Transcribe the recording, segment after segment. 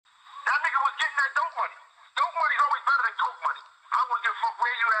nigga was getting that dope money. Dope money's always better than coke money. I wouldn't give a fuck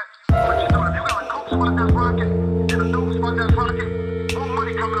where you at. But you know, if you got a coke spot that's rocking and a dope spot that's rocking, more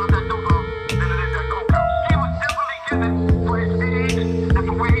money coming out that dope house than it is that coke house. He was definitely getting it for his age and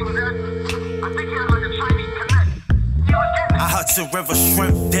the way he was at. I think he had like a Chinese connect. He was getting it. I Hudson River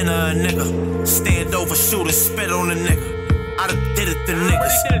shrimp dinner a nigga. Stand over, shoot and spit on a nigga. I done did it to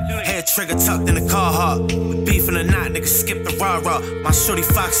niggas. Head trigger tucked in the car hard. With beef in the knot, niggas skip the rah-rah. My shorty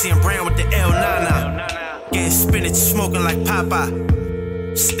Foxy and Brown with the L9. Getting spinach, smoking like Papa.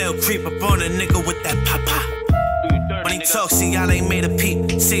 Still creep up on a nigga with that Papa. When he talks, see y'all ain't made a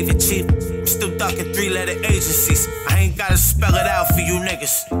peep. Save it cheap. I'm still ducking 3-letter agencies. I ain't gotta spell it out for you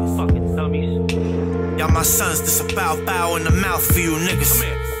niggas. Fucking dummies. Y'all my sons, this a bow in the mouth for you niggas.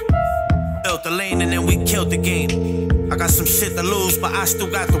 Built the lane and then we killed the game. I got some shit to lose, but I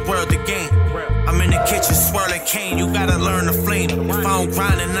still got the world to gain. I'm in the kitchen swirling cane, you gotta learn to flame. If I don't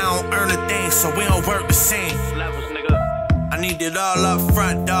grind and I don't earn a thing, so we don't work the same. I need it all up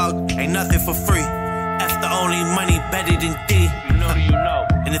front, dog, ain't nothing for free. F the only money better than D. You know.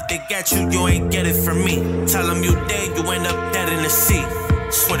 And if they get you, you ain't get it from me. Tell them you dead, you end up dead in the sea.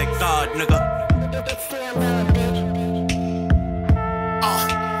 Swear to God, nigga.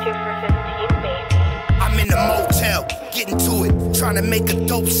 I'm in the motel, getting to it, trying to make a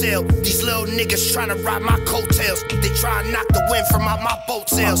dope sale. These little niggas trying to ride my coattails. They try to knock the wind from out my boat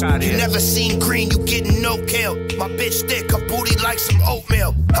sails. You never seen green, you getting no kale. My bitch thick, her booty like some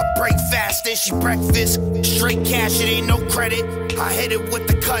oatmeal. I break fast, then she breakfast. Straight cash, it ain't no credit. I hit it with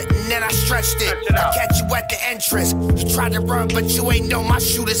the cut and then I stretched it. I catch you at the entrance. You tried to run, but you ain't know my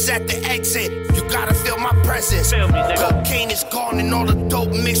shooter's at the exit. You gotta feel my presence. Cocaine is gone and all the dope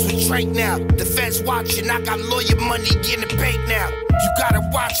mixed with drink now. The feds watching, I got lawyer money getting paid now. You gotta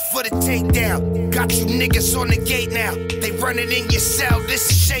watch for the takedown. Got you niggas on the gate now. They running in your cell,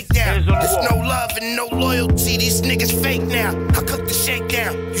 this is shakedown. There's no love and no loyalty, these niggas fake now. I cook the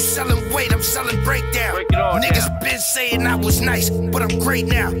shakedown. You selling weight, I'm selling breakdown. Niggas been saying I was nice, but I'm great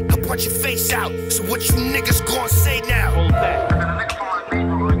now. I punch your face out, so what you niggas gon' say now? I got a nigga from my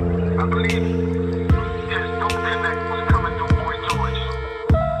neighborhood, I believe.